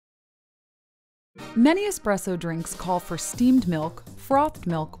Many espresso drinks call for steamed milk, frothed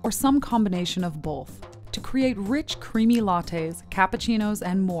milk, or some combination of both. To create rich, creamy lattes, cappuccinos,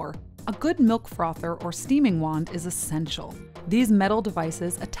 and more, a good milk frother or steaming wand is essential. These metal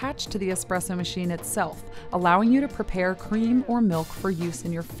devices attach to the espresso machine itself, allowing you to prepare cream or milk for use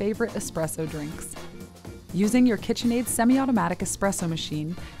in your favorite espresso drinks. Using your KitchenAid semi-automatic espresso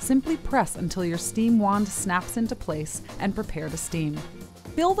machine, simply press until your steam wand snaps into place and prepare to steam.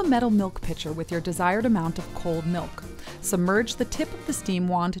 Fill the metal milk pitcher with your desired amount of cold milk. Submerge the tip of the steam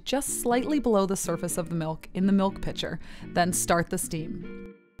wand just slightly below the surface of the milk in the milk pitcher, then start the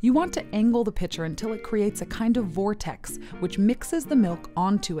steam. You want to angle the pitcher until it creates a kind of vortex, which mixes the milk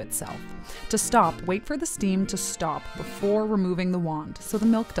onto itself. To stop, wait for the steam to stop before removing the wand so the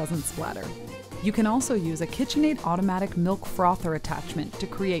milk doesn't splatter. You can also use a KitchenAid automatic milk frother attachment to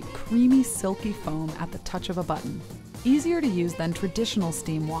create creamy, silky foam at the touch of a button. Easier to use than traditional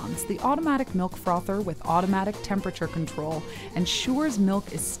steam wands, the automatic milk frother with automatic temperature control ensures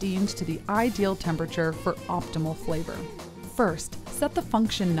milk is steamed to the ideal temperature for optimal flavor. First, set the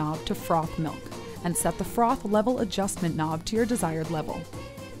function knob to froth milk, and set the froth level adjustment knob to your desired level.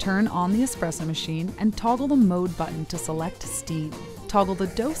 Turn on the espresso machine and toggle the mode button to select steam. Toggle the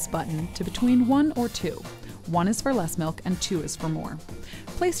dose button to between 1 or 2. 1 is for less milk and 2 is for more.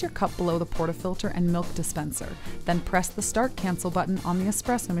 Place your cup below the portafilter and milk dispenser, then press the Start Cancel button on the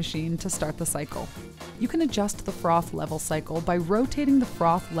espresso machine to start the cycle. You can adjust the froth level cycle by rotating the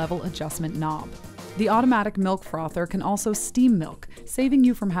froth level adjustment knob. The automatic milk frother can also steam milk, saving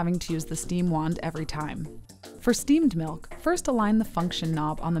you from having to use the steam wand every time. For steamed milk, first align the function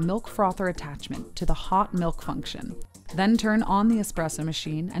knob on the milk frother attachment to the hot milk function. Then turn on the espresso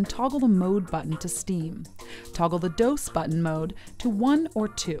machine and toggle the mode button to steam. Toggle the dose button mode to 1 or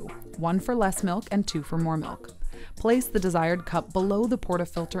 2, 1 for less milk and 2 for more milk. Place the desired cup below the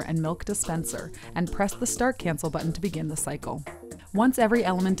portafilter and milk dispenser and press the Start Cancel button to begin the cycle. Once every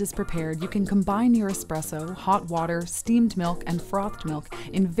element is prepared, you can combine your espresso, hot water, steamed milk, and frothed milk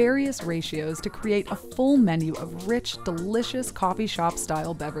in various ratios to create a full menu of rich, delicious coffee shop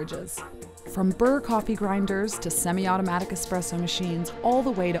style beverages. From Burr coffee grinders to semi-automatic espresso machines, all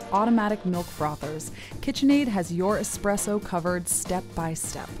the way to automatic milk frothers, KitchenAid has your espresso covered step by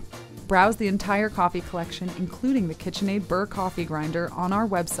step. Browse the entire coffee collection, including the KitchenAid Burr coffee grinder, on our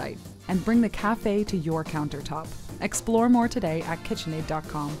website, and bring the cafe to your countertop. Explore more today at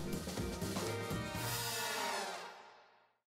KitchenAid.com.